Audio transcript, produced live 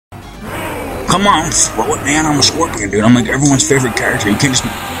Come on, throw it, man. I'm a Scorpion, dude. I'm like everyone's favorite character. You can't just...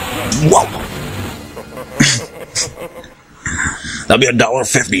 Whoa! That'll be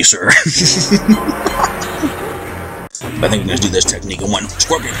 $1.50, sir. I think we're gonna do this technique and win.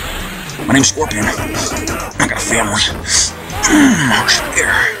 Scorpion. My name's Scorpion. I got a family.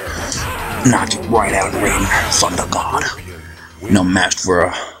 Here. Knock it right out, Rayden. Thunder God. No match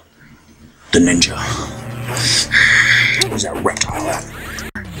for the ninja. Where's that reptile at?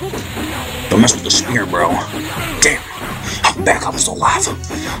 Don't mess with the spear, bro. Damn. I'm back. I'm still alive.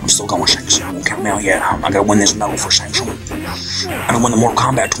 I'm still going Shang-Chi. I won't count me out yet. I gotta win this medal for Shang-Chi. I gotta win the Mortal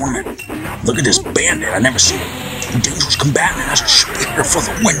Kombat tournament. Look at this bandit. I never seen it. Dangerous combatant has a spear for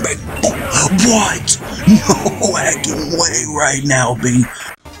the win, baby. What? No hacking way right now, baby.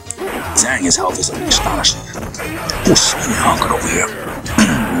 Dang, his health is astonishing. Oh, Sling Hunker over here.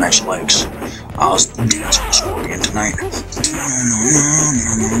 Nice legs. I was dancing with Scorpion tonight.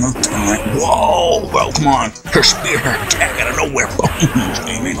 Whoa, bro, come on. Her spear attack out of nowhere.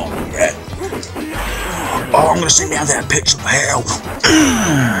 Game ain't gonna do that. Oh, I'm gonna send down that pitch of hell.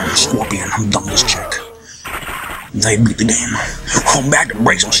 Scorpion, I'm done with this chick. They beat the game. Home back to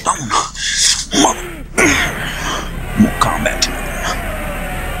break some stone. More combat champion.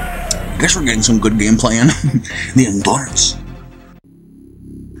 I guess we're getting some good gameplay in. The endurance.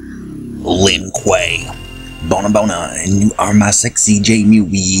 Lin Kuei. Bona Bona, and you are my sexy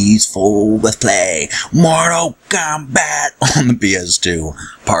J-Movies full with play. Mortal Kombat on the PS2.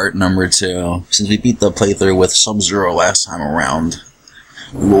 Part number 2. Since we beat the playthrough with Sub-Zero last time around,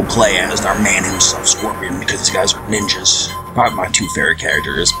 we will play as our man himself, Scorpion, because these guys are ninjas. Probably my two favorite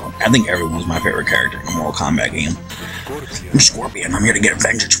characters, but I think everyone's my favorite character in a Mortal Kombat game. I'm Scorpion. I'm here to get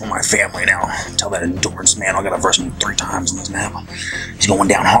vengeance for my family now. Tell that endurance man I gotta verse him 3 times in this map. He's going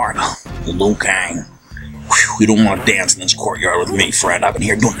down hard. Liu Kang. Whew, you don't want to dance in this courtyard with me, friend. I've been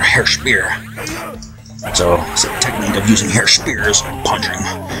here doing your hair spear. So, it's a technique of using hair spears and punching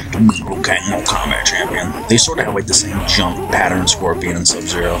to beat Liu Kang, Mortal Kombat champion. They sort of have like the same jump pattern, Scorpion and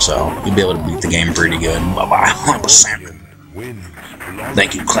Sub-Zero, so you'll be able to beat the game pretty good. Bye-bye, 100%.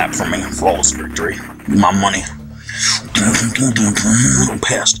 Thank you, clap for me, flawless victory. My money. I'm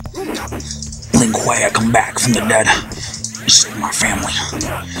pissed. Lin Kuei, I come back from the dead. Save my family.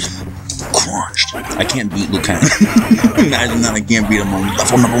 Crunched. I can't beat Liu Kang. Imagine that I can't beat him on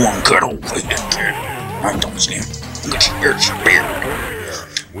level number 1. Get over here, kid. I don't stand. Get your spear.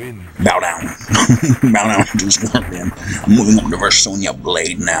 Bow down. Bow down to Scorpion. I'm moving up to verse Sonya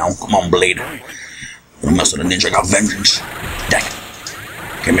Blade now. Come on, Blade. Don't mess with the ninja. I got vengeance. Dang it.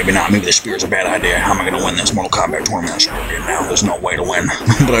 Okay, maybe not. Maybe the spear's a bad idea. How am I going to win this Mortal Kombat tournament? Scorpion now. There's no way to win.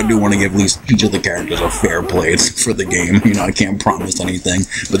 But I do want to give at least each of the characters a fair play for the game. You know, I can't promise anything.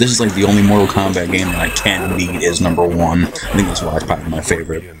 But this is like the only Mortal Kombat game that I can beat is number 1. I think that's why it's probably my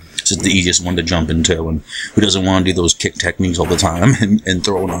favorite. It's just the easiest one to jump into. And who doesn't want to do those kick techniques all the time and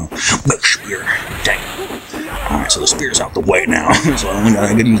throw in a big spear? Dang. Alright, so the spear's out the way now. So I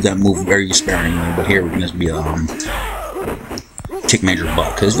gotta use that move very sparingly. But here we can just be kick major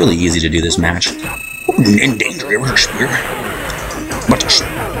butt, because it's really easy to do this match. In danger, ever heard spear? But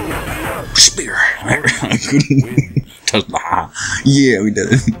spear. Yeah, we did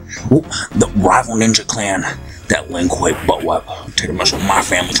it. The rival ninja clan, that Lin Kuei butt wipe. Take a mess with my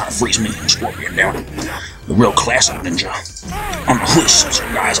family, trying to freeze me and Scorpion down. The real classic ninja. I'm the hoist,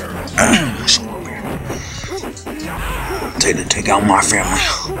 guys. Scorpion. To take out my family.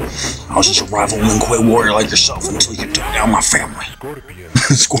 I was just a rival Lin Kuei warrior like yourself until you took down my family.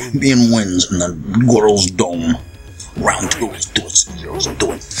 Scorpion wins in the Girls' Dome. Round 2, let's do it, Girls, let's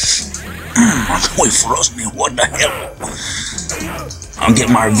do it. Wait for us, man, what the hell? I'm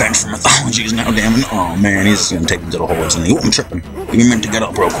getting my revenge for mythologies now, damn it. Oh man, he's just gonna take me to the hole, isn't he? Ooh, I'm tripping. Give me a minute to get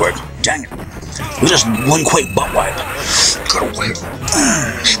up real quick. Dang it. It was just Lin Kuei butt wipe. Get over here.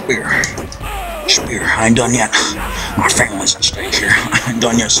 Spear. Spear, I ain't done yet. My family's at stake here. I ain't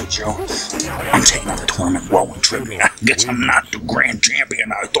done yet, Joe. I'm taking out the tournament rolling tribute. I guess I'm not the grand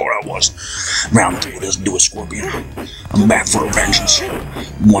champion I thought I was. Round 3, let's do it, Scorpion. I'm back for a vengeance.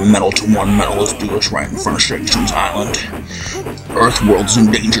 1 medal to 1 medal. Let's do this right in front of Shang-Chi's Island. Earth world's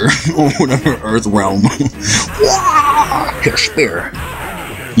in danger. Or whatever, Earth realm. Here, spear.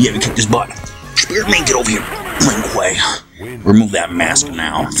 Yeah, we kicked his butt. Spear me, get over here. Lin Kuei. Remove that mask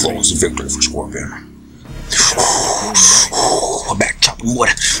now. Flawless victory for Scorpion. I'm back chopping wood.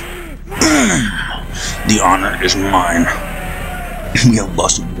 The honor is mine. We have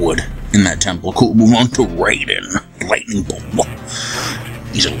busted wood in that temple. Cool, move on to Rayden. Lightning bolt.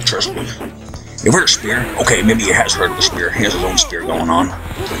 He's electricity. You heard of spear? Okay, maybe he has heard of the spear. He has his own spear going on.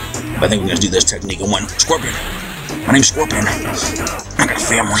 But I think we're going to do this technique and win. Scorpion. My name's Scorpion. I got a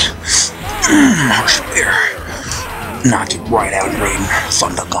family. Spear. Knock it right out, Rayden.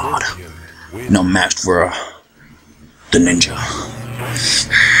 Thunder God. No match for the ninja.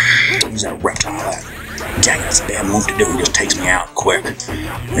 Who's that reptile at? Dang, that's a bad move to do. He just takes me out quick. It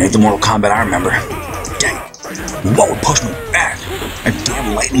ain't the Mortal Kombat I remember. Dang. Whoa, it pushed me back. A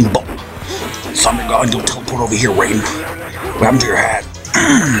damn lightning bolt. Thunder God, you'll teleport over here, Rayden. What happened to your hat?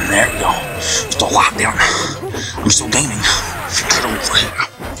 There we go. Still locked down. I'm still gaining. Get over here.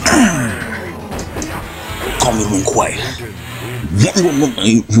 Call me Lin Kuei.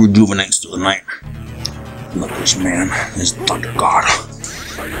 He rejuvenates through the night. Look at this man. This Thunder God.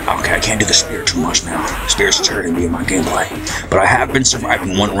 Okay, I can't do the spear too much now. Spear's turning me in my gameplay. But I have been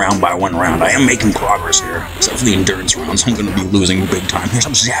surviving one round by one round. I am making progress here. Except for the endurance rounds, I'm going to be losing big time. Here's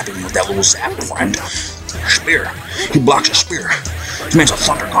some zapping with that little zap friend. Spear. He blocks a spear. This man's a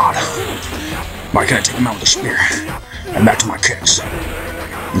Thunder God. Why can't I take him out with a spear? And back to my kicks.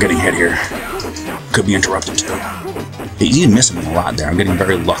 I'm getting hit here. Could be interrupted too. He's missing a lot there. I'm getting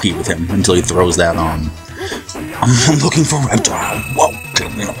very lucky with him until he throws that on. I'm looking for reptile. Whoa,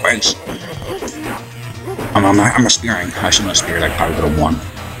 kick me in the face. I'm a spearing. I shouldn't have speared. I probably could have won.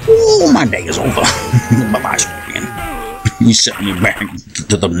 Oh, my day is over. Bye-bye, Scorpion. He sent me back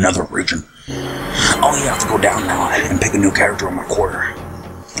to the nether region. Oh, yeah, I have to go down now and pick a new character in my quarter.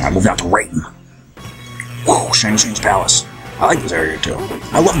 I moved out to Rayden. Whoa, Shang Tsung's palace. I like this area too.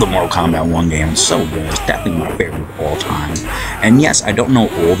 I love the Mortal Kombat 1 game. It's so good. It's definitely my favorite of all time. And yes, I don't know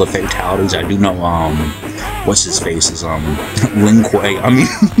all the fatalities. I do know, what's his face is, Lin Kuei. I mean,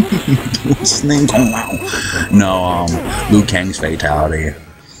 what's his name? Oh, wow. No, Liu Kang's fatality.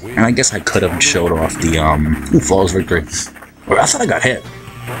 And I guess I could have showed off the, flawless victory. But I thought I got hit.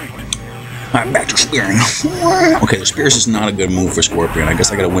 Alright, back to spearing. Okay, the spear is just not a good move for Scorpion. I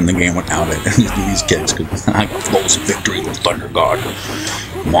guess I gotta win the game without it. These kicks, because I got flawless victory with Thunder God.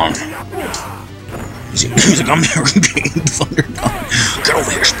 One. He's like, I'm here again, Thunder God. Get over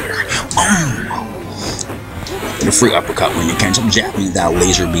here, spear. Get a free uppercut when you can. Some Japanese that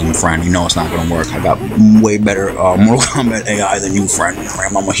laser beam friend. You know it's not gonna work. I got way better Mortal Kombat AI than you, friend.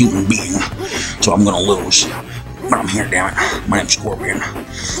 I'm a human being, so I'm gonna lose. But I'm here, damn it. My name's Scorpion.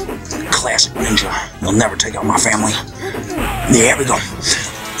 Classic ninja. You'll never take out my family. There we go.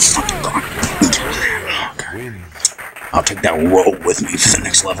 Fucking God. Okay. I'll take that robe with me for the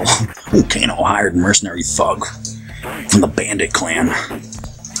next level. Ooh, Kano hired mercenary thug from the Bandit clan.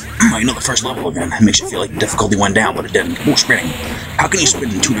 You know the first level again. It makes you feel like the difficulty went down, but it didn't. Ooh, spinning. How can you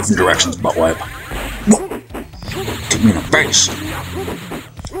spin in two different directions, butt wipe? Whoa. Kick me in the face.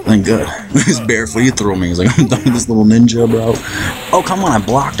 Thank good. His bare foot, he threw me. He's like, I'm done with this little ninja, bro. Oh, come on, I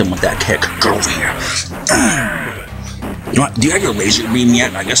blocked him with that kick. Get over here. You know what? Do you have your laser beam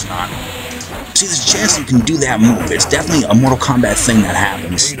yet? I guess not. See, there's a chance you can do that move. It's definitely a Mortal Kombat thing that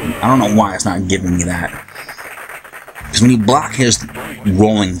happens. I don't know why it's not giving me that. Because when you block his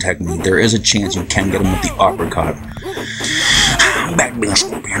rolling technique, there is a chance you can get him with the uppercut. I'm back being a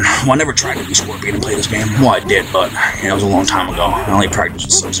Scorpion. Well, I never tried to be Scorpion and play this game. Well, I did, but it was a long time ago. I only practiced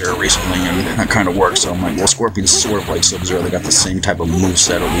with Sub-Zero recently, and that kind of worked. So I'm like, well, Scorpion's sort of like Sub-Zero. They got the same type of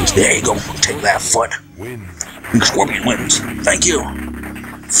moveset at least. There you go. Take that foot. Scorpion wins. Thank you.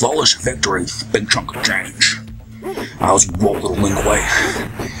 Flawless victory. Big chunk of change. I was roll little Lin Kuei.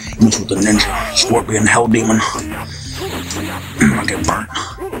 Mix with the ninja. Scorpion, Hell Demon. I get burnt.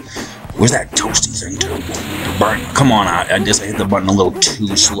 Where's that toasty thing too? Burn. Come on, I just hit the button a little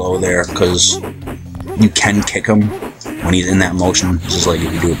too slow there, because you can kick him when he's in that motion. It's just like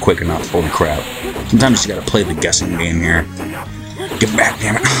if you do it quick enough. Holy crap. Sometimes you gotta play the guessing game here. Get back,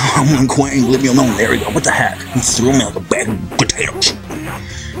 damn it. I'm Lin Kuei, leave me alone. There we go. What the heck? He threw me like a bag of potatoes.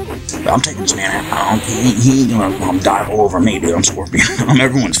 But I'm taking this man out. He gonna dive all over me, dude. I'm Scorpion. I'm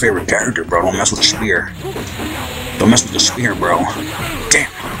everyone's favorite character, bro. Don't mess with the spear. Don't mess with the spear, bro.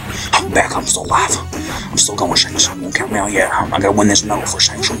 Damn. I'm back. I'm still alive. I'm still going, Shang Tsung. Won't count me out yet. I gotta win this medal for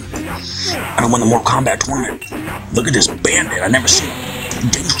Shang Tsung. I gotta win the Mortal Kombat tournament. Look at this bandit. I never seen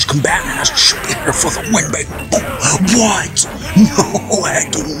a dangerous combatant as a spear for the win, baby. What? No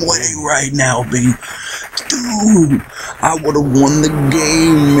hacking way right now, baby. Dude, I would have won the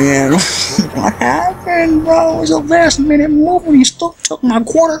game, man. What happened, bro? It was a last minute move and he still took my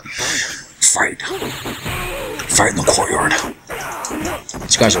quarter. Fight. Fight in the courtyard.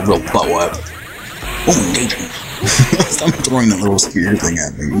 This guy's a real butt wipe. Oh, engaging. Stop throwing that little spear thing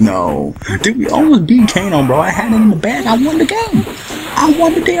at me. No. Dude, we almost beat Kano, bro. I had him in the bag. I won the game. I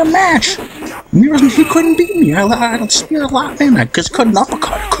won the damn match. He couldn't beat me. I had a spear locked in. I just couldn't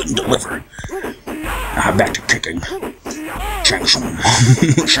uppercut. I couldn't deliver. Back to kicking. Shang Tsung.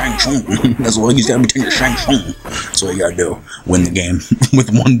 Shang Tsung. That's all he's gotta pretend you're Shang Tsung. That's all you gotta do. Win the game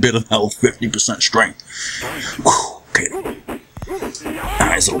with 1 bit of health, 50% strength. Whew, okay.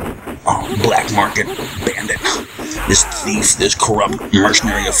 Nice little black market bandit. This thief, this corrupt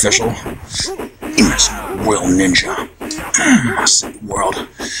mercenary official. You messing with a real ninja. I see the world.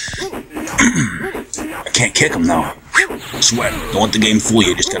 I can't kick him though. Sweat. Don't let the game fool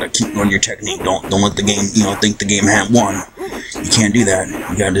you. Just gotta keep on your technique. Don't let the game, think the game had won. You can't do that.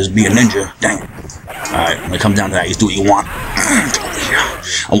 You gotta just be a ninja. Dang it. Alright, when it comes down to that, you do what you want.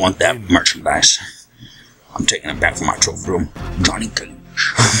 I want that merchandise. I'm taking it back from my trophy room. Johnny Cage.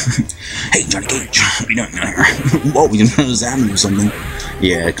 Hey, Johnny Cage. What are you doing down here? Whoa, you know, zapping or something.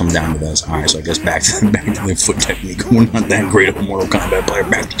 Yeah, it comes down to this. Alright, so I guess back to the foot technique. We're not that great of a Mortal Kombat player.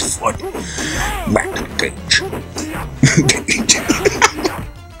 Back to the foot. Back to the cage. Cage.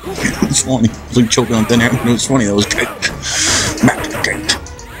 It's funny. It's like choking on thin air. It was funny. That was cage. Back to the cage.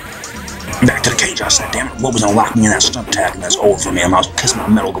 Back to the cage, I said. Damn it. What was gonna lock me in that stunt attack? And that's over for me. I'm about to kiss my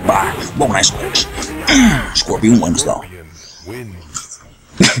metal goodbye. Whoa, nice legs. Scorpion wins, though.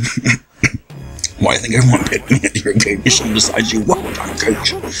 Why do you think everyone picked me at your game mission besides you? Whoa, Johnny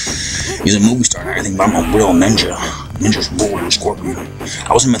Cage. He's a movie star and everything, but I'm a real ninja. Ninjas rule with Scorpion.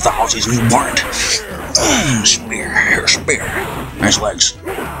 I was in mythologies and you weren't. Spear, spear. Nice legs.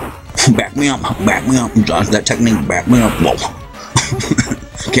 Back me up, back me up. Josh, that technique, back me up. Whoa.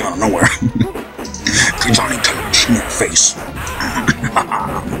 Came out of nowhere. Johnny Cage in your face.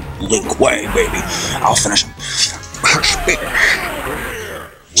 Link Way, baby. I'll finish him. Spear.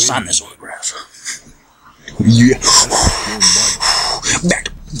 Sign this autograph. Yeah. Back.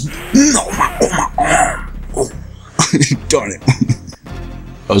 No, my arm. Oh. Darn it.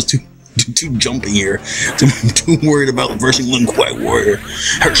 I was too jumpy here. Too worried about versing Lin Kuei Warrior.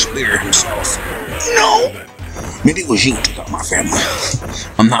 Her spear himself. No. Maybe it was you who took out my family.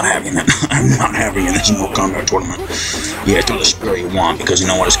 I'm not having it. I'm not having it. This is Mortal Kombat tournament. Yeah, throw the spear you want because you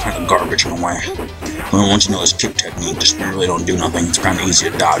know what? It's kind of garbage in a way. Well, once you know this kick technique, the spear really don't do nothing. It's kind of easy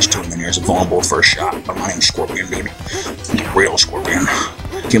to dodge to, and then there's a vulnerable first shot. But my name's Scorpion, dude. The real Scorpion.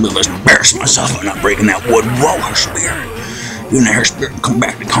 Can't believe I was embarrassing myself by not breaking that wood. Whoa, her spear. Even her spear can come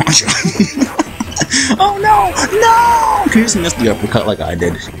back to taunt you. Oh no, no! Can you just miss the uppercut like I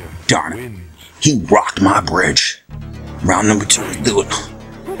did? Darn it. He rocked my bridge. Round number 2, let's do it.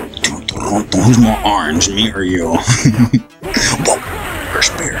 Who's more orange, me or you? Whoa, her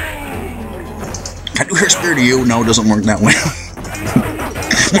spear. Can I do her spear to you? No, it doesn't work that way.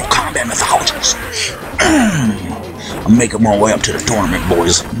 Mortal Kombat mythologies. I'm making my way up to the tournament,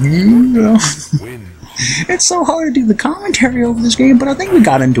 boys. Yeah. It's so hard to do the commentary over this game, but I think we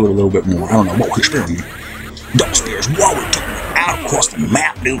got into it a little bit more. I don't know. Whoa, her spear me. Double spears. Whoa, it took me out across the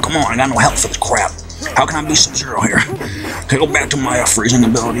map, dude. Come on, I got no help for this crap. How can I be Sub-Zero here? Can I go back to my freezing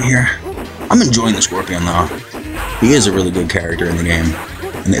ability here? I'm enjoying the Scorpion, though. He is a really good character in the game.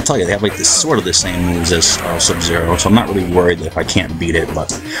 And they tell you, they have like this sort of the same moves as Sub-Zero, so I'm not really worried if I can't beat it,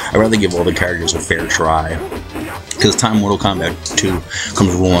 but I'd rather give all the characters a fair try. Because time Mortal Kombat 2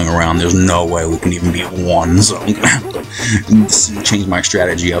 comes rolling around, there's no way we can even beat 1, so I'm gonna have to change my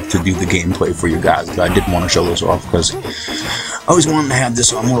strategy up to do the gameplay for you guys. But I did want to show this off because I always wanted to have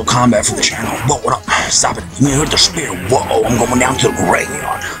this on Mortal Kombat for the channel. Whoa, what up? Stop it. You heard the spear. Whoa, I'm going down to the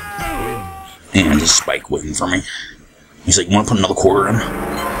graveyard. And this Spike waiting for me. He's like, you want to put another quarter in?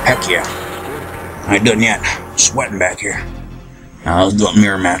 Heck yeah. I ain't done yet. Sweating back here. Now let's do a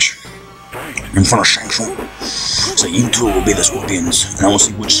mirror match. In front of Shang Tsung. So you two will be the Scorpions, and I will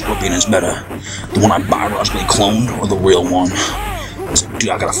see which Scorpion is better. The one I biologically cloned, or the real one. I said, dude,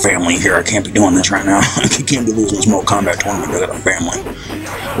 I got a family here, I can't be doing this right now. I can't be losing this Mortal Kombat tournament, I got a family.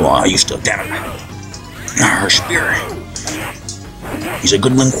 Well, I used to, damn it. Her spear. He's a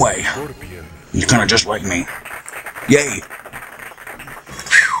good Lin Kuei. He's kinda just like me. Yay!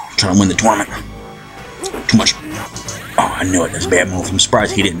 Whew, trying to win the tournament. Too much. Oh, I knew it. That's a bad move. I'm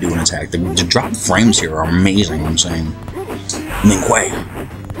surprised he didn't do an attack. The drop frames here are amazing, I'm saying. Lin Kuei.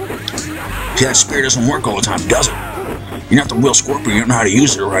 See, that spear doesn't work all the time, does it? You're not the real Scorpion. You don't know how to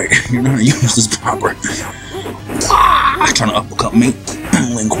use it right. You don't know how to use this proper. Ah, trying to uppercut me.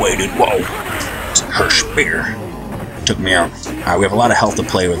 Lin Kuei, dude. Whoa. It's her spear. Took me out. Alright, we have a lot of health to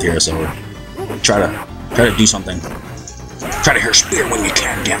play with here, so try to do something. Try to hear spear when you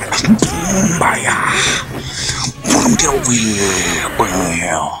can, damn it. Get over here.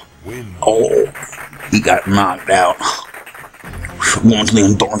 Oh, he got knocked out. Going to the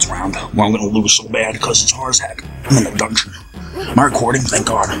endurance round, where I'm going to lose so bad because it's hard as heck. I'm in the dungeon. Am I recording? Thank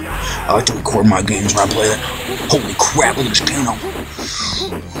God. I like to record my games when I play it. Holy crap, look at this Kano.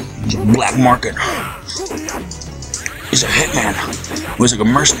 Black market. Is He's a hitman. He was like a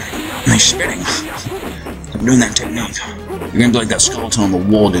mercenary. And he's spitting. I'm doing that technique. You're gonna be like that skeleton on the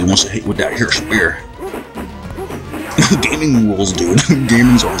wall, dude. Wants to hit with that here spear. Gaming rules, dude.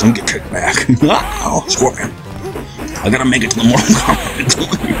 Gaming's always gonna get kicked back. Oh, Scorpion. I gotta make it to the Mortal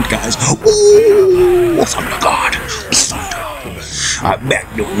Kombat, guys. Ooh, Thunder God. Thunder. I'm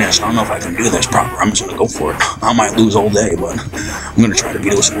back doing this. I don't know if I can do this proper. I'm just gonna go for it. I might lose all day, but I'm gonna try to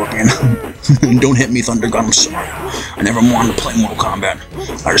beat this Scorpion. Don't hit me, Thunder God. I'm sorry. I never wanted to play Mortal Kombat.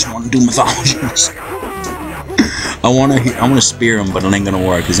 I just want to do mythology. I wanna spear him, but it ain't gonna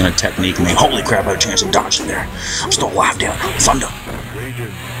work. He's gonna technique me. Holy crap! I have a chance to dodge it there. I'm still alive, down. Thunder.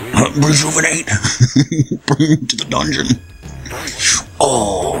 Rejuvenate. Bring him to the dungeon.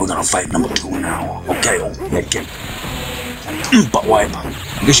 Oh, we're gonna fight number 2 now. Okay, head kick. Butt wipe. I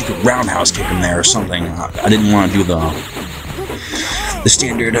guess you could roundhouse kick him there or something. I didn't want to do the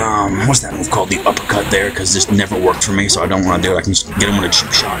standard, what's that move called? The uppercut there, because this never worked for me, so I don't want to do it. I can just get him with a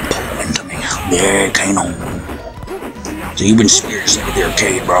cheap shot and pull him into me. Yeah, Kano. So you've been speared just like at the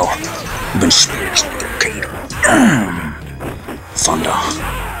arcade, bro. You've been speared just like at the arcade. Thunder.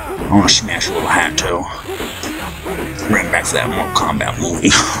 I want to smash a little hat, too. Bring back for that Mortal Kombat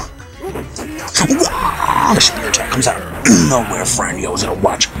movie. The spear attack comes out of nowhere, friend. Yo, I was gonna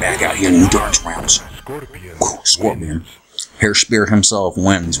watch it back out here in endurance rounds. Scorpion. Hair Spear himself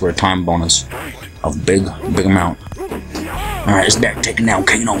wins for a time bonus of big amount. Alright, it's back taking down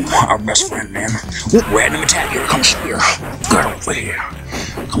Kano, our best friend, man. Random attack, here comes Spear. Get over here.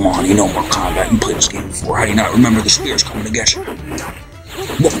 Come on, you know Mortal Kombat, you played this game before. How do you not remember the spear's coming to get you?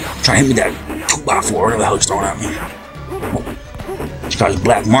 Whoa, try to hit me that 2x4, whatever the hell he's throwing at me. Whoa. This guy's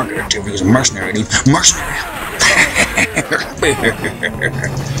black market activity is a mercenary, dude. Mercenary!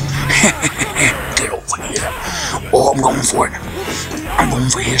 Get over here. Oh, I'm going for it. I'm going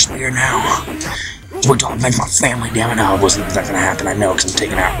for his spear now. We're talking about my family, damn it. No, it wasn't that gonna happen, I know, because I'm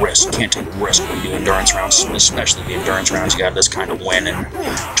taking out risks. You can't take a risk when you do endurance rounds, especially the endurance rounds. You gotta just kind of win and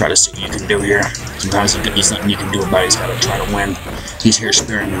try to see what you can do here. Sometimes there's nothing you can do about it. He's gotta try to win. He's here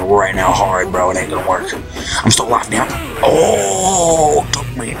spearing me right now hard, bro. It ain't gonna work. I'm still locked down. Oh, took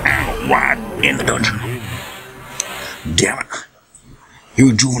me out right in the dungeon. Damn it. He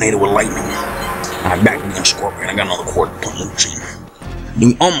rejuvenated with lightning. I'm back against Scorpion. I got another quarter punch machine.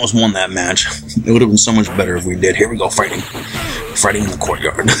 We almost won that match. It would have been so much better if we did. Here we go, fighting. Fighting in the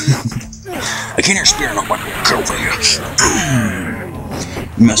courtyard. I can't hear spear nobody. Get over here.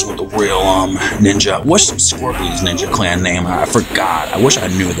 Mess with the real ninja. What's Scorpion's ninja clan name? I forgot. I wish I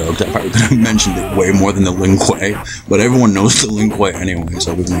knew though, because I probably could have mentioned it way more than the Lin Kuei. But everyone knows the Lin Kuei anyway,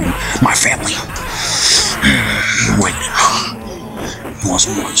 so we can. My family. Rayden. He wants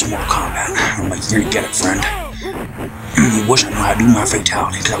more Kombat. I'm like, you're gonna get it, friend. I wish I knew how to do my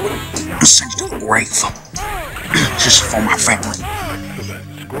fatality, because I would have sent you to the grave. Just for my family.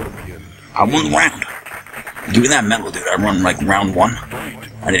 I won the round. Give me that medal, dude. I run like round 1.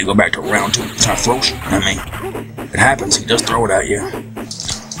 I need to go back to round 2. It's not throw shit at me. It happens, he does throw it at you.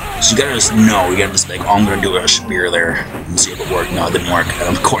 So you gotta just know, you gotta just like, oh, I'm gonna do a spear there and see if it worked. No, it didn't work.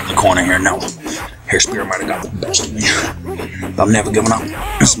 I'm caught in the corner here. No. Hair Spear might have got the best of me. But I'm never giving up.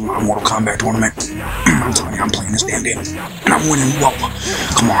 This is my Mortal Kombat tournament. I'm telling you, I'm playing this damn game. And I'm winning. Whoa.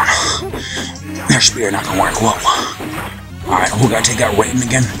 Come on. Hair Spear not gonna work. Whoa. Alright, who gotta take out Rayden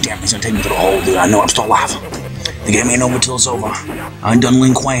again? Damn, he's gonna take me to the hole, dude. I know I'm still alive. The game ain't over till it's over. I ain't done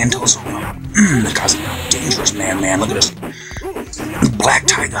Lin Kuei until it's over. This guy's a dangerous man. Look at this. Black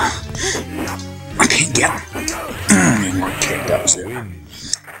Tiger. I can't get him. More kick, that was it.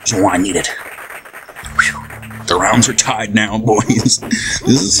 So I need it. The rounds are tied now, boys.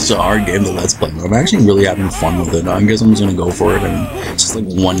 This is such a hard game to Let's Play, but I'm actually really having fun with it. I guess I'm just gonna go for it, and it's just like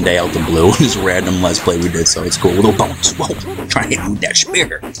one day out the blue, this random Let's Play we did, so it's cool. Little bonus. Whoa, try to hit me with that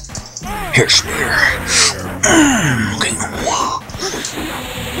spear. Here, spear. Okay.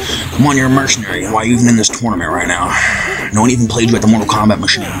 Come on, you're a mercenary. Why are you even in this tournament right now? No one even played you at the Mortal Kombat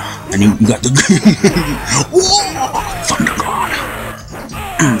machine, and you got the Whoa! Thunder God.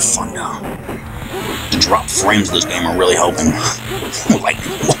 Thunder. The drop frames of this game are really helping.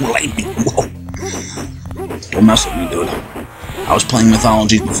 Lightning, whoa. Don't mess with me, dude. I was playing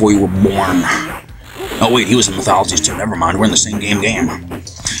Mythologies before you were born. Oh wait, he was in Mythologies too, never mind, we're in the same game.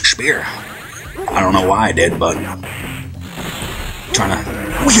 Spear. I don't know why I did, but... Trying to...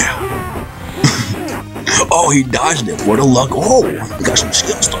 Oh yeah! Oh, he dodged it, what a luck. Oh, you got some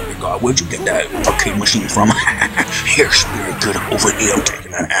skill stuff, God. Where'd you get that arcade machine from? Here, Spear, good over here, I'm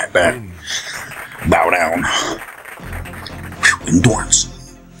taking that hat back. Bow down. Whew,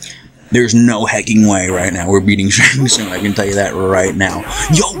 endurance. There's no hecking way right now we're beating Shang Tsung, I can tell you that right now.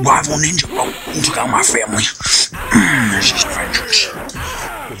 Yo, rival ninja, bro, you took out my family. There's just vengeance.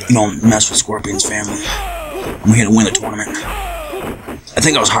 You don't mess with Scorpion's family. I'm here to win the tournament. I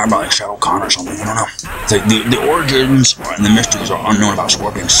think I was hired by like Shadow Khan or something, I don't know. It's like the origins and the mysteries are unknown about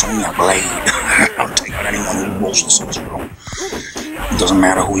Scorpion. Sonya Blade. I'll take out anyone who rolls the Sub-Zero. It doesn't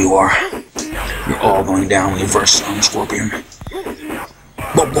matter who you are. You're all going down when you first summon Scorpion.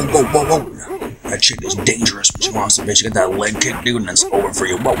 Whoa, whoa, whoa, whoa, whoa. That chick is dangerous when she wants to basically get that leg kick, dude, and it's over for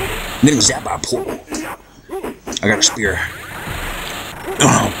you. Whoa. I'm getting zapped by a portal. I got a spear.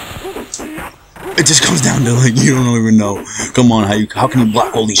 It just comes down to, like, you don't even know. Come on, how can you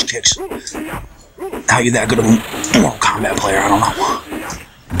block all these kicks? How you that good of a Mortal Kombat player? I don't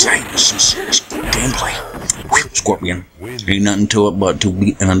know. Dang, this is some serious gameplay. Whew, Scorpion. Ain't nothing to it but to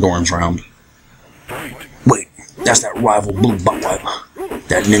beat an endurance round. Wait, that's that rival blue butt wipe.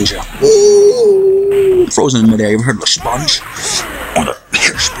 That ninja. Ooh, frozen in midair. You ever heard of a sponge? Or the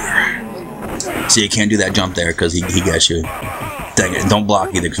hair spear. See, you can't do that jump there because he gets you. Dang it, don't block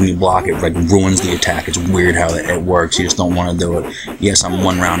either, because when you block it, like, ruins the attack. It's weird how it works. You just don't want to do it. Yes, I'm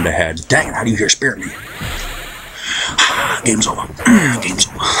 1 round ahead. Dang it, how do you hear spirit me? Game's over. Game's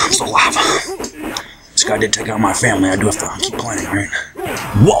over. I'm still alive. This guy did take out my family. I do have to keep playing, right?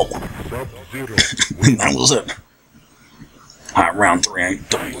 Whoa! That was it. Alright, round 3. I ain't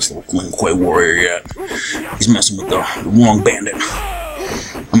done this little Lin Kuei warrior yet. He's messing with the wrong bandit.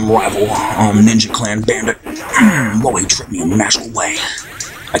 I'm a rival ninja clan bandit. Whoa, he tripped me in a magical way.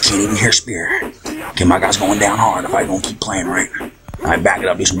 I can't even hear spear. Okay, my guy's going down hard if I don't keep playing right. I back it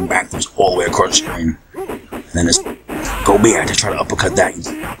up, do some backflips all the way across the screen. And then just go back to try to uppercut that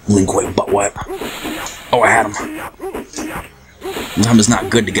Lin Kuei butt wipe. Oh, I had him. Sometimes it's not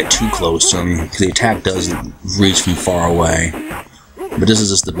good to get too close to him, because the attack does reach from far away. But this is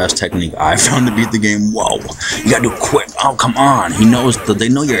just the best technique I found to beat the game. Whoa, you gotta do it quick. Oh, come on. He knows that they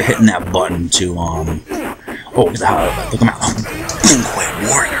know you're hitting that button to oh, look at him out. Lin Kuei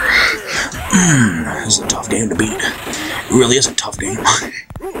warrior. This is a tough game to beat. It really is a tough game.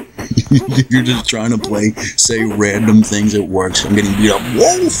 You're just trying to say random things. It works. I'm getting beat up.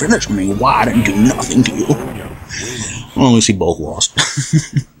 Whoa, finish me. Why? I didn't do nothing to you. Well, at least we both lost.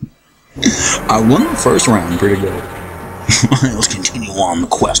 I won the first round pretty good. Let's continue on the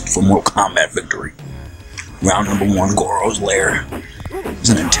quest for Mortal Kombat victory. Round number 1, Goro's Lair. It's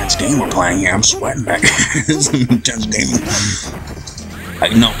an intense game we're playing here. I'm sweating back. It's an intense game. I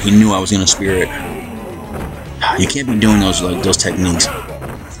know he knew I was gonna spear it. You can't be doing those techniques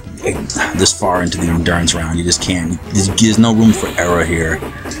this far into the endurance round. You just can't. There's no room for error here.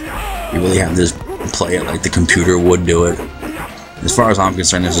 You really have to play it like the computer would do it. As far as I'm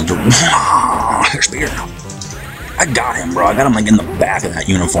concerned, this is spear. I got him, bro. I got him like in the back of that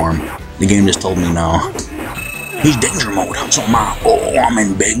uniform. The game just told me no. He's danger mode. So I'm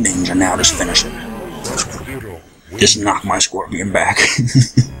in big danger now. Just finish it. Just knock my Scorpion back.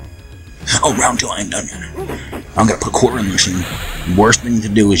 Oh, round 2, I ain't done yet. I'm gonna put a quarter in the machine. Worst thing to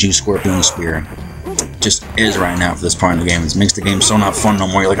do is use Scorpion's spear. Just is right now for this part of the game. It makes the game so not fun no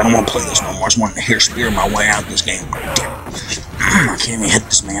more. You're like, I don't want to play this no more. I just want to hear spear my way out of this game. I can't even hit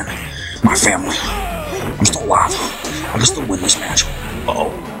this man. My family. I'm still alive. I can still win this match.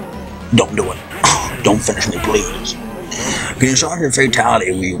 Uh-oh. Don't do it. Don't finish me, please. Can you shock your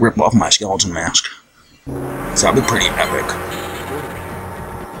fatality when you rip off my skeleton mask? So that'll be pretty epic.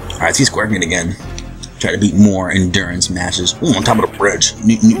 Alright, see Scorpion again. Try to beat more endurance matches. Ooh, on top of the bridge.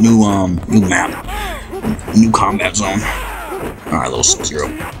 New map. New combat zone. Alright, little Sub-Zero.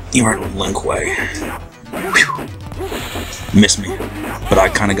 You heard of Lin Kuei. Missed me. But I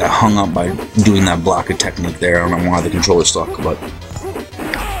kind of got hung up by doing that blocker technique there. I don't know why the controller stuck, but...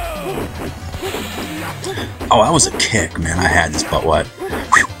 Oh, that was a kick, man. I had this butt wipe.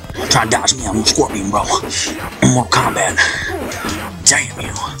 Try to dodge me. I'm a Scorpion, bro. Mortal Kombat. Damn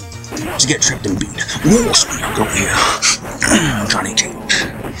you. Just get tripped and beat. Whoa, swing out, go here. Johnny Cage.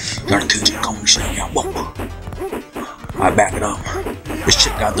 Johnny Cage ain't coming to save me. Whoa. I back it up. This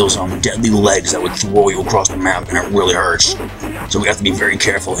chick got those deadly legs that would throw you across the map, and it really hurts. So we have to be very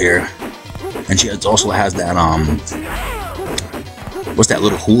careful here. And she also has that, what's that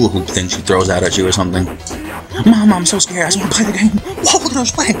little hula hoop thing she throws out at you or something? Mom, I'm so scared. I just want to play the game. Whoa, look at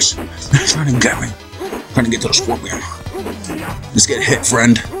those legs. They're trying to get me. Trying to get to the Scorpion. Just get hit,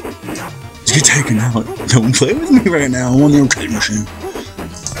 friend. Just get taken out. Don't play with me right now. I'm on the arcade machine.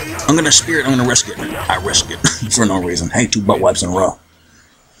 I'm gonna spear it. I'm gonna risk it. I risk it for no reason. Hey, 2 butt wipes in a row.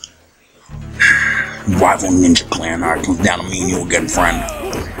 Rival Ninja Clan. Alright, comes down to me and you again, friend.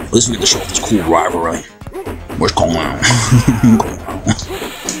 At least we get to show off this cool rivalry. Where's Kombat?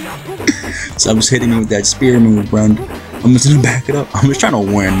 So I'm just hitting me with that spear move, bro. I'm just gonna back it up. I'm just trying to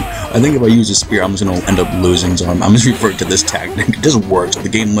win. I think if I use a spear, I'm just gonna end up losing. So I'm just referring to this tactic. It just works. The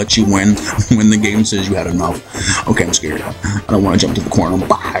game lets you win when the game says you had enough. Okay, I'm scared. I don't want to jump to the corner.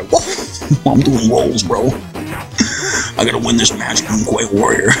 Bye. I'm doing rolls, bro. I gotta win this match, Unrivaled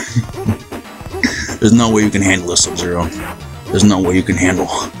Warrior. There's no way you can handle this, Sub-Zero. There's no way you can handle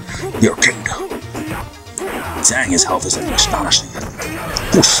the arcade. Dang, his health is like astonishing.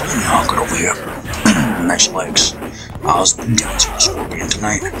 Oh, son, get over here. Nice legs. I was dancing with Scorpion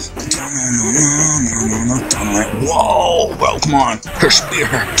tonight. Whoa, bro, come on. Her spear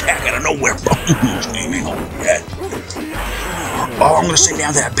attack out of nowhere, bro. Aiming over your head. Oh, I'm gonna sit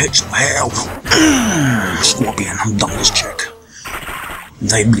down to that pitch of hell. Scorpion, I'm done with this chick.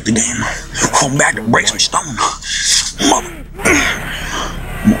 They beat the game. I'm back to break some stone. Mother.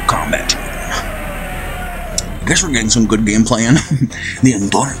 More combat champion. I guess we're getting some good gameplay in. The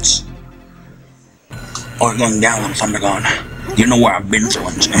endurance. Or going down on Thundergon. You know where I've been through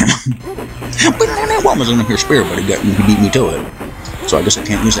in this game. But that one was in here spear, but he beat me to it. So I guess I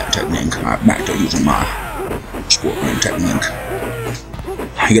can't use that technique. Alright, back to using my Scorpion technique.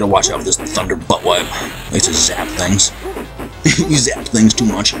 You gotta watch out for this thunder butt wipe. They used to zap things. You zap things too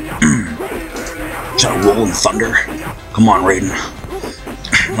much. Try to roll in thunder. Come on, Rayden.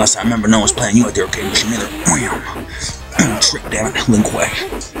 Last I remember, no one was playing you at the arcade machine either. Trick, damn it, Link Way.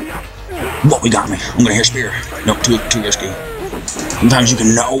 What, we got me? I'm gonna hair spear. Nope, too risky. Sometimes you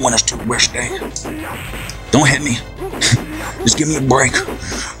can know when it's too risky. Don't hit me. Just give me a break.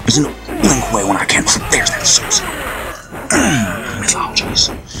 There's no Link Way when I can't. There's that sauce. Mythologies.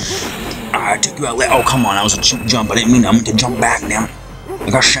 I took you out late. Oh, come on, that was a cheap jump. I didn't mean to jump back, damn it. I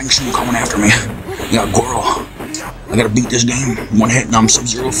got Shang Tsung coming after me. I got Goro. I gotta beat this game. One hit and I'm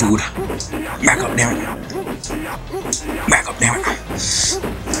Sub-Zero food. Back up, damn it. Back up, damn it.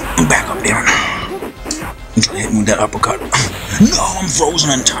 Back up, damn it. I'm trying to hit me with that uppercut. No, I'm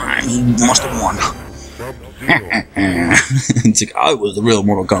frozen in time. He must have won. It's like I was the real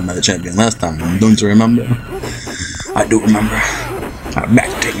Mortal Kombat champion last time. Don't you remember? I do remember. I'm back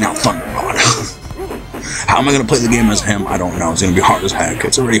to taking out Thunderrod. How am I gonna play the game as him? I don't know. It's gonna be hard as heck.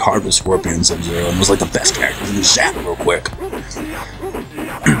 It's already hard with Scorpion and Sub-Zero. It was like the best character. You zap real quick. But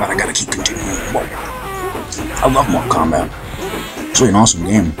I gotta keep continuing. Whoa. I love Mortal Kombat. It's really an awesome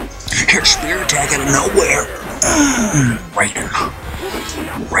game. Here's spear attack out of nowhere. Rayden.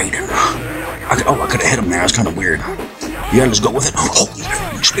 I could have hit him there. It's kind of weird. You gotta just go with it. Holy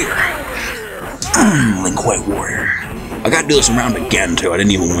spear. Link White Warrior. I gotta do this round again too. I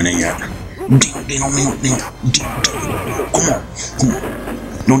didn't even win it yet. Come on.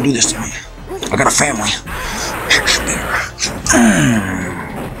 Don't do this to me. I got a family. Here's spear.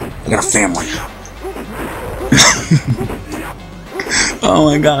 I got a family. Oh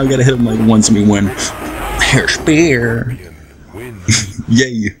my god, I gotta hit him like once and we win. Hair spear.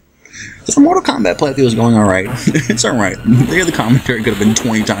 Yay. The Mortal Kombat playthrough is going alright. It's alright. The other commentary could have been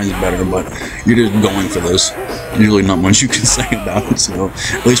 20 times better, but you're just going for this. There's really not much you can say about it, so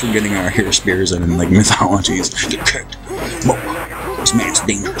at least we're getting our hair spears and like mythologies. Get kicked. Whoa. This man's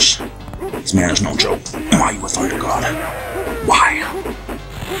dangerous. This man is no joke. Why are you a Thunder God? Why?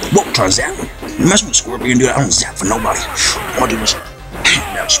 Whoa, try to zap me. You messing with Scorpion, dude? I don't zap for nobody. All I do is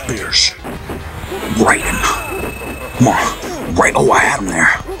hand out spears. Rayden. Come on. Right. Oh, I had him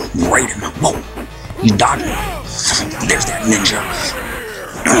there. Rayden. Whoa. He's dodging. There's that ninja.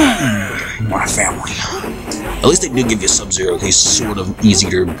 My family. At least they did give you Sub-Zero. He's sort of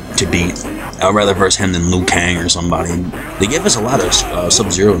easier to beat. I'd rather verse him than Liu Kang or somebody. They gave us a lot of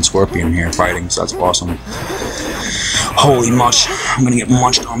Sub-Zero and Scorpion here fighting, so that's awesome. Holy much. I'm gonna get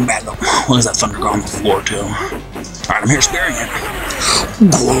munched on back up. When is that thunder go on the floor, too? Alright, I'm here sparing it.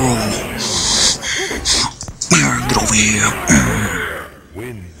 Get over here.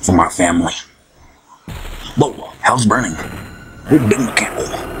 For my family. Whoa, hell's burning. We're big mechanical.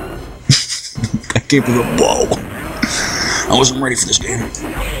 I gave her a blow. I wasn't ready for this game.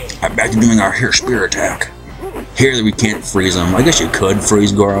 I'm back to doing our hair spear attack. Here we can't freeze him. I guess you could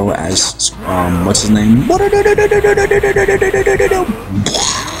freeze Goro as, what's his name? My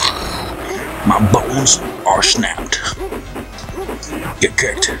bones are snapped. Get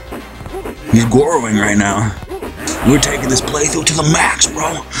kicked. He's Goroing right now. We're taking this playthrough to the max,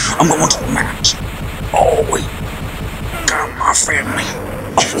 bro. I'm going to the max. Oh, wait. Got my family.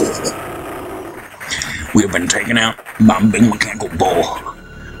 We have been taken out by a big mechanical bull.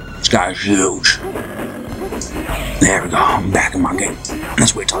 This guy's huge. There we go. I'm back in my game.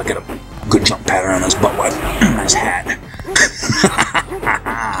 Let's wait till I get a good jump pattern on this butt wipe. Nice hat.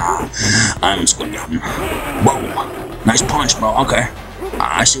 I'm Squid. Whoa. Nice punch, bro. Okay.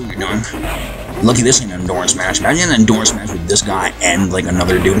 I see what you're doing. Lucky this ain't an endurance match. Imagine an endurance match with this guy and like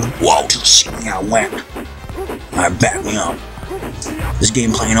another dude. Whoa, just see me I went. Alright, back me up. This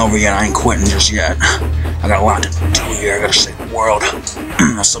game ain't over yet. I ain't quitting just yet. I got a lot to do here. I gotta save the world.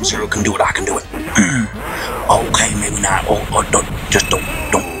 Sub-Zero can do it. I can do it. Okay, maybe not. Don't.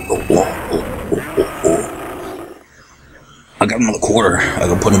 I got another quarter. I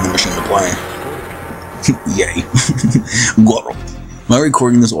can put in the machine to play. Yay. Goro. Am I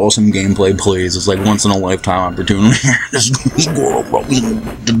recording this awesome gameplay, please? It's like once in a lifetime opportunity. This is Goro, bro. He's in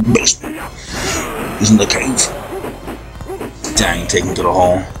the basement. He's in the cave. Dang, take him to the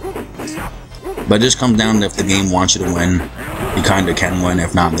hall. But it just comes down to if the game wants you to win, you kinda can win.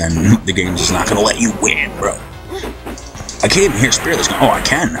 If not, then the game's just not gonna let you win, bro. I can't even hear Spirit this game. Oh, I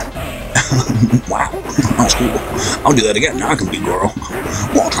can. Wow, that was cool. I'll do that again. Now I can be Goro.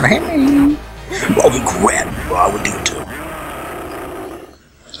 Won't try me. Bro, he grabbed me, bro. I would do it too.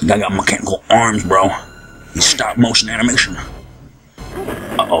 I got mechanical arms, bro. He's stop motion animation.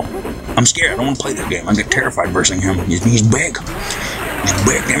 Uh-oh. I'm scared. I don't want to play this game. I get terrified versing him. He's big. He's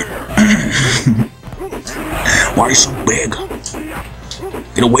big, damn it. Why are you so big?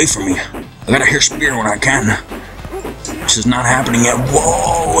 Get away from me. I gotta hear Spear when I can. This is not happening yet.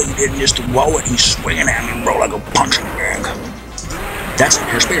 Whoa! He didn't just whoa it. He's swinging at me, bro, like a punching bag. That's it.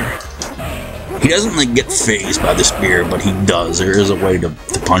 Hear Spear. He doesn't like get phased by the spear, but he does. There is a way to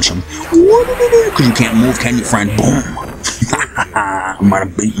punch him. Because you can't move, can you, friend? Boom. I might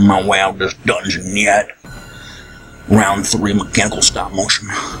have beaten my way out of this dungeon yet. Round 3, mechanical stop motion.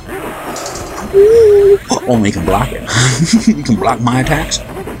 Only you can block it. You can block my attacks.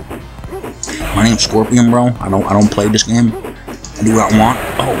 My name's Scorpion, bro. I don't play this game. I do what I want.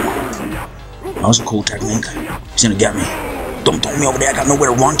 Oh, that was a cool technique. He's gonna get me. Don't throw me over there. I got nowhere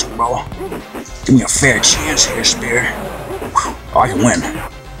to run to, bro. Give me a fair chance here, Spear. Oh, I can win.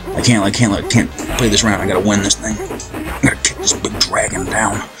 I can't play this round. I gotta win this thing. I gotta kick this big dragon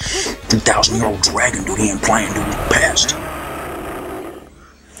down. 2,000-year-old dragon, dude. He ain't playing, dude. He passed.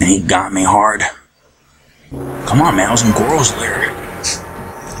 And he got me hard. Come on, man. I was in Goro's lair.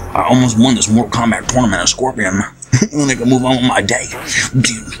 I almost won this Mortal Kombat tournament as Scorpion. And I can move on with my day.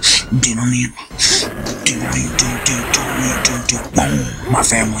 Boom. My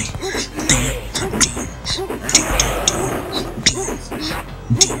family.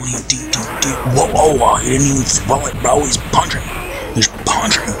 Whoa, he didn't even throw it, bro. He's punching. He's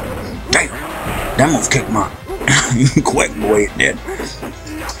punching. Damn. That move kicked my quick the way it did.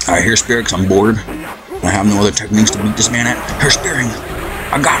 Alright, here's Spirit, because I'm bored. I have no other techniques to beat this man at. Here's Spearing.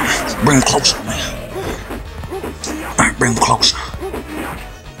 I got him. Bring him closer to me. Alright, bring him closer.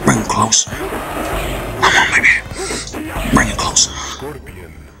 Bring him closer. Come on, baby. Bring it closer.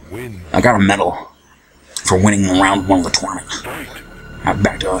 I got a medal for winning round 1 of the tournament. I'm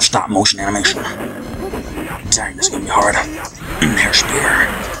back to stop motion animation. Dang, this is gonna be hard. There's Spear.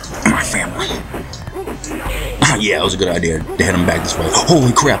 My family. Yeah, it was a good idea to hit him back this way.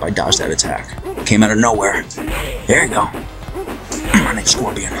 Holy crap, I dodged that attack. Came out of nowhere. There you go. My name's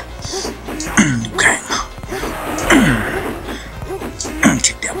Scorpion. Okay.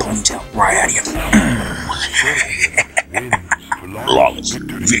 Take that ponytail right out of you. Flawless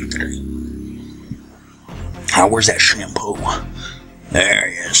victory. Where's that shampoo? There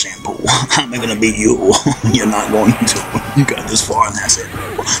he is, shampoo. I'm gonna beat you. You're not going to. You got this far and that's it.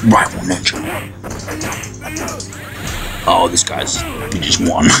 Rival Ninja. Oh, this guy's... He just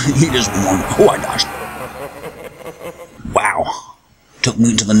won. He just won. Oh, I dodged. Wow. Took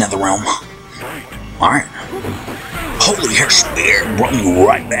me to the nether realm. Alright. Holy hair Spear brought me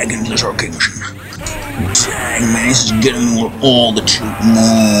right back into this arcadian. Dang, man, this is getting me with all the cheap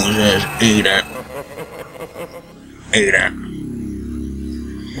moves. Just eat it. Eat it.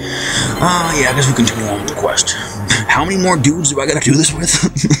 Yeah, I guess we continue on with the quest. How many more dudes do I gotta do this with?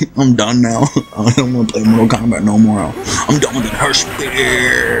 I'm done now. I don't want to play Mortal Kombat no more. I'm done with it. Her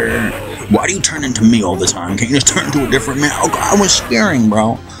Spear. Why do you turn into me all the time? Can't you just turn into a different man? Oh, God, I was spearing,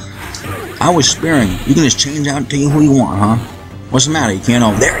 bro. I was spearing. You can just change out to who you want, huh? What's the matter? You can't...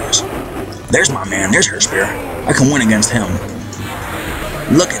 Oh, there he is. There's my man. There's Her Spear. I can win against him.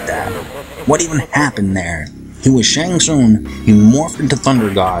 Look at that. What even happened there? He was Shang Tsung. He morphed into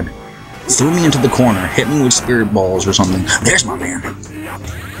Thunder God. Threw me into the corner. Hit me with spirit balls or something. There's my man.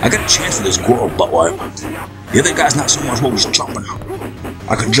 I got a chance for this Goro butt wipe. The other guy's not so much what was jumping.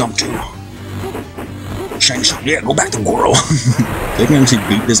 I could jump too. Shang Tsung, yeah, go back to Goro. They can actually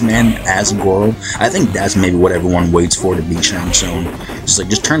beat this man as Goro. I think that's maybe what everyone waits for to beat Shang Tsung. Just like,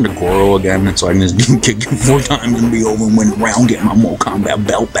 just turn to Goro again, so I can just kick him 4 times and be over and win the round, get my Mortal Kombat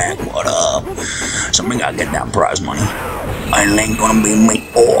belt back. What up? Somebody gotta get that prize money. I ain't gonna be me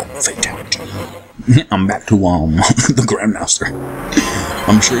or fatality. I'm back to the Grandmaster.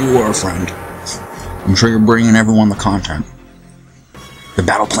 I'm sure you are, friend. I'm sure you're bringing everyone the content. The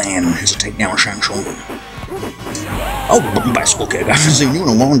battle plan is to take down Shang Tsung. Oh, bicycle kick. I haven't seen you in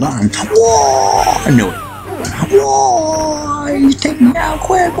a long time. Whoa! I knew it. Whoa! He's taking me out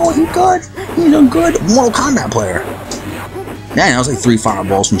quick. Oh, he's good. He's a good Mortal Kombat player. Yeah, that was like 3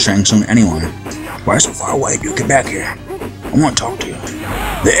 fireballs from Shang Tsung anyway. Why so far away, dude? Get back here. I want to talk to you.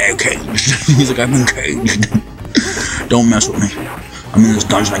 They're caged. He's like, I've been caged. Don't mess with me. I'm in this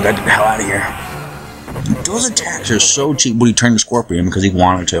dungeon. I gotta get the hell out of here. Those attacks are so cheap, but he turned to Scorpion because he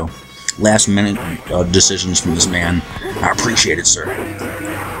wanted to. Last minute decisions from this man. I appreciate it, sir.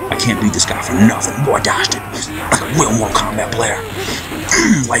 I can't beat this guy for nothing. Boy, I dodged it. Like a real Mortal Kombat player.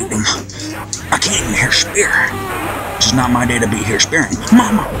 Lightning. I can't even hear spear. It's just not my day to be here spearing.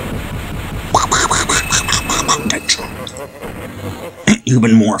 Mama. You've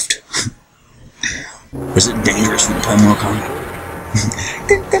been morphed. Was it dangerous for you to play Mortal Kombat?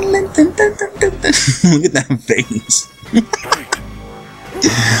 Look at that face.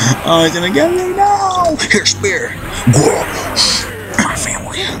 Oh, he's gonna get me. No! Here, spear. Whoa. My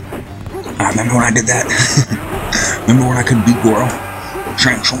family. I remember when I did that. Remember when I could beat Goro?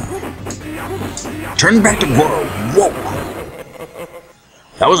 Shang Tsung. Turn back to Goro. Whoa.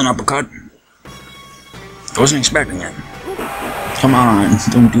 That was an uppercut. I wasn't expecting it. Come on,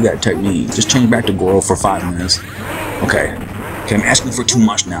 don't do that technique. Just change back to Goro for 5 minutes. Okay. Okay, I'm asking for too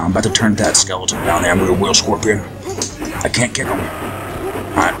much now. I'm about to turn that skeleton down there. I'm gonna wheel Scorpion. I can't kick him.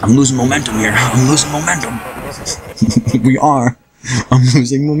 Alright, I'm losing momentum here. I'm losing momentum. We are. I'm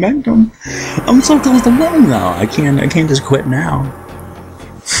losing momentum. I'm so close to winning now. I can't just quit now.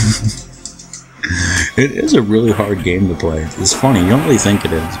 It is a really hard game to play. It's funny, you don't really think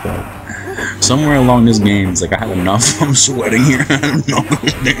it is, but somewhere along this game, it's like I had enough. I'm sweating here. I had enough of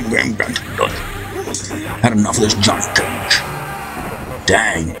this damn game. I had enough of this Johnny Cage.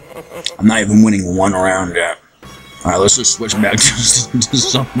 Dang. I'm not even winning 1 round yet. Alright, let's just switch back to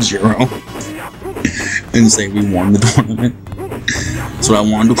Sub-Zero and say we won the tournament. That's what I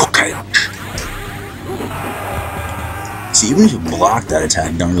want to do. Okay. See, even if you block that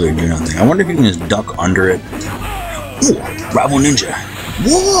attack, don't really do nothing. I wonder if you can just duck under it. Ooh, Rival Ninja.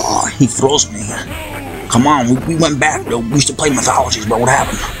 Whoa! He throws me. Come on, we went back, though. We used to play mythologies, bro. What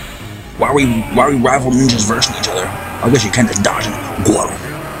happened? Why are we rival ninjas versing each other? I guess you can't just dodge him. Whoa.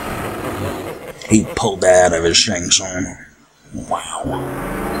 He pulled that out of his Shang Tsung. Wow.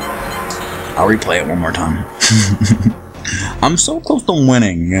 I'll replay it one more time. I'm so close to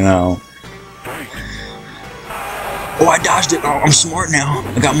winning, you know. Oh, I dodged it. Oh, I'm smart now.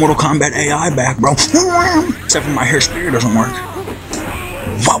 I got Mortal Kombat AI back, bro. Except for my hair spear doesn't work.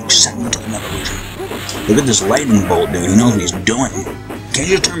 Wow, sent me to the nether region. Look at this lightning bolt, dude. He knows what he's doing. Can't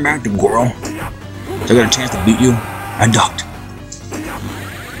you just turn back to Goro? So I got a chance to beat you? I ducked.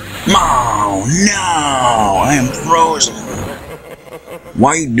 Oh, no! I am frozen. Why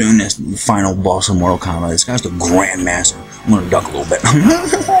are you doing this, final boss of Mortal Kombat? This guy's the Grandmaster. I'm gonna duck a little bit.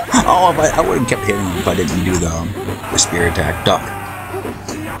 Oh, I would have kept hitting him if I didn't do the spear attack. Duck.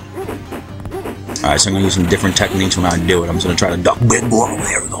 Alright, so I'm gonna use some different techniques when I do it. I'm just gonna try to duck. Big Goro.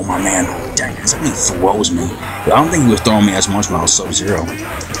 There we go, my man. Dang, this thing throws me. I don't think he was throwing me as much when I was Sub-Zero.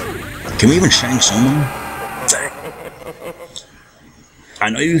 Can we even Shang Tsung him? I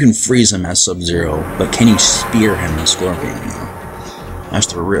know you can freeze him as Sub-Zero, but can you spear him as Scorpion? That's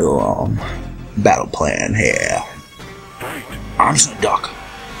the real battle plan here. I'm just gonna duck.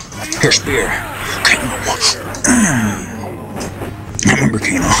 Here, spear. I remember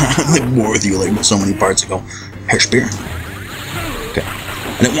Kano. I lived war with you like so many parts ago. Hair spear. Okay.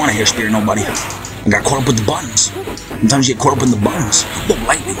 I didn't want to hair spear nobody. I got caught up with the buttons. Sometimes you get caught up in the buttons. Oh,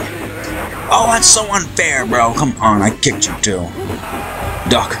 lightning. Oh, that's so unfair, bro. Come on, I kicked you too.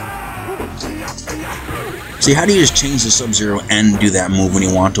 Duck. See, how do you just change the Sub-Zero and do that move when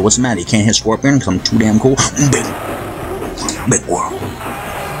you want to? What's the matter? You can't hit Scorpion because I'm too damn cool? Big world.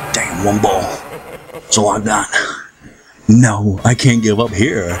 Damn, 1 ball. That's all I got. No, I can't give up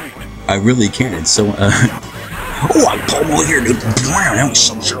here. I really can't. It's so, Oh, I pulled him over here, dude. That was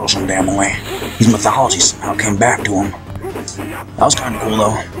Sub-Zero some damn way. His mythology somehow came back to him. That was kind of cool,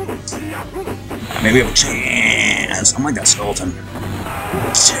 though. Maybe I have a chance. I'm like that skeleton.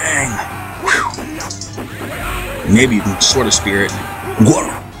 Dang. Whew. Maybe you can sort of spear it. Whoa.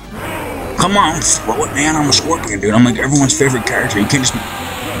 Come on, throw it, man. I'm a Scorpion, dude. I'm like everyone's favorite character. You can't just...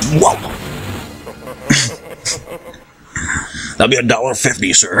 Whoa! That'll be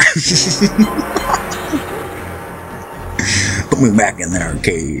 $1.50, sir. Put me back in the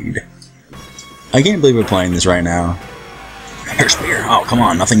arcade. I can't believe we're playing this right now. Hair spear. Oh, come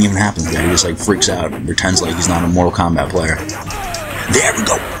on. Nothing even happens there. He just, like, freaks out and pretends like he's not a Mortal Kombat player. There we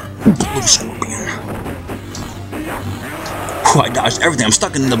go. Blue Scorpion. Whew, I dodged everything. I'm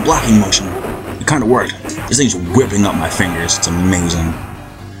stuck in the blocking motion. It kind of worked. This thing's whipping up my fingers. It's amazing.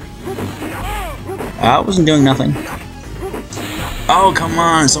 I wasn't doing nothing. Oh, come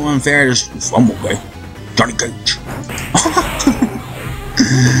on. So unfair. Just fumble, babe. Johnny Cage.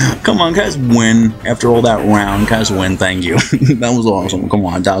 Come on, guys, win. After all that round, guys, win. Thank you. That was awesome. Come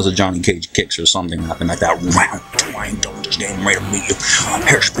on, that was a Johnny Cage kicks or something. Nothing like that round. I ain't doing this game right to beat you.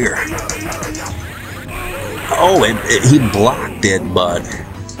 Hair spear. Oh, he blocked it, but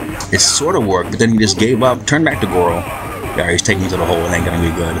it sort of worked. But then he just gave up. Turned back to Goro. Yeah, he's taking me to the hole. It ain't gonna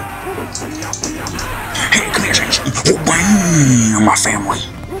be good. Hey, come here, Jason. Oh, my family.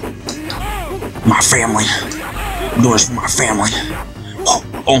 My family. I'm doing this for my family.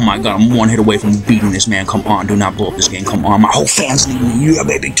 Oh my god, I'm one hit away from beating this man. Come on, do not blow up this game. Come on, my whole fans need me. Yeah,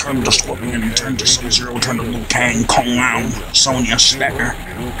 baby, turn to Scorpion, turn to Sub-Zero, turn to Liu Kang, Kong Lao, Sonya, Spectre.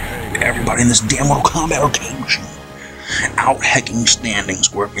 Everybody in this damn Mortal Kombat arcade machine. Out hecking standing,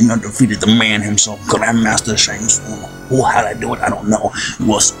 Scorpion undefeated the man himself. Grandmaster Shang Tsung. Oh, how'd I do it? I don't know.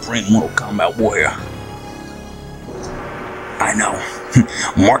 You were a supreme Mortal Kombat warrior. I know.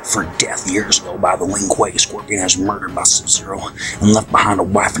 Marked for death years ago by the Lin Kuei, Scorpion has murdered by Sub-Zero and left behind a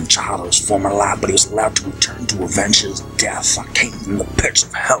wife and child of his former life, but he was allowed to return to avenge his death. I came from the pits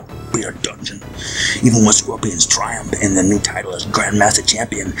of hell to be a dungeon. Even when Scorpion's triumph in the new title as Grandmaster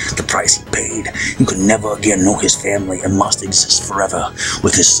Champion, the price he paid, he could never again know his family and must exist forever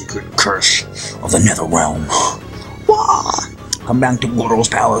with his secret curse of the Nether Realm. Come back to Goro's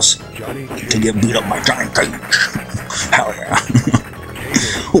palace to get beat up by Johnny Cage. Hell yeah.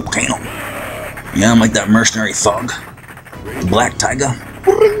 Oh, Kano. Yeah, I'm like that mercenary thug. Black Tiger.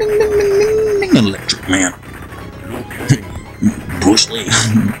 Electric Man. Bruce Lee.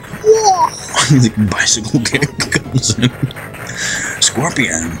 The bicycle kick comes in.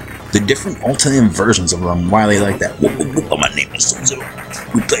 Scorpion. The different alternate versions of them. Why are they like that? My name is Sub-Zero.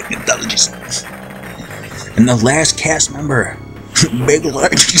 We play mythology songs. And the last cast member. Big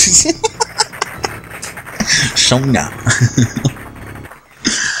legs. Sonya.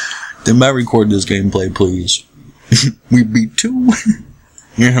 Then I record this gameplay, please. We beat 2.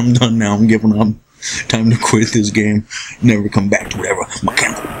 Yeah, I'm done now. I'm giving up. Time to quit this game. Never come back to whatever.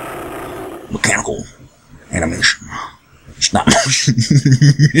 Mechanical animation. Stop motion.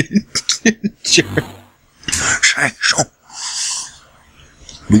 Sure.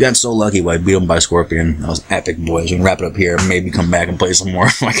 We got so lucky when I beat him by Scorpion. That was epic, boys. We can wrap it up here. Maybe come back and play some more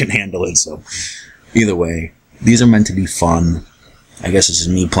if I can handle it. So, either way, these are meant to be fun. I guess this is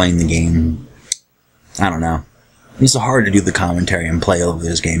me playing the game. I don't know. It's hard to do the commentary and play over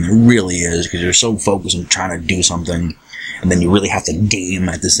this game. It really is, because you're so focused on trying to do something, and then you really have to game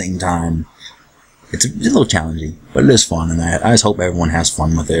at the same time. It's a little challenging, but it is fun, and I just hope everyone has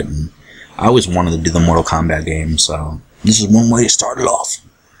fun with it. And I always wanted to do the Mortal Kombat game, so this is one way to start it off.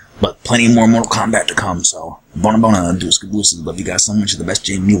 But plenty more Mortal Kombat to come, so Bona, deuce cabooses. Love you guys so much. You're the best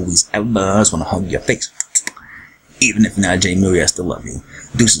J movies ever. I just want to hug your face. Even if not J movie, I still love you.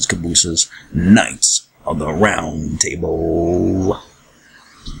 Deuces cabooses. Knights of the Round Table.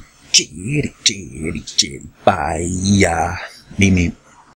 Chitty, bye. Me.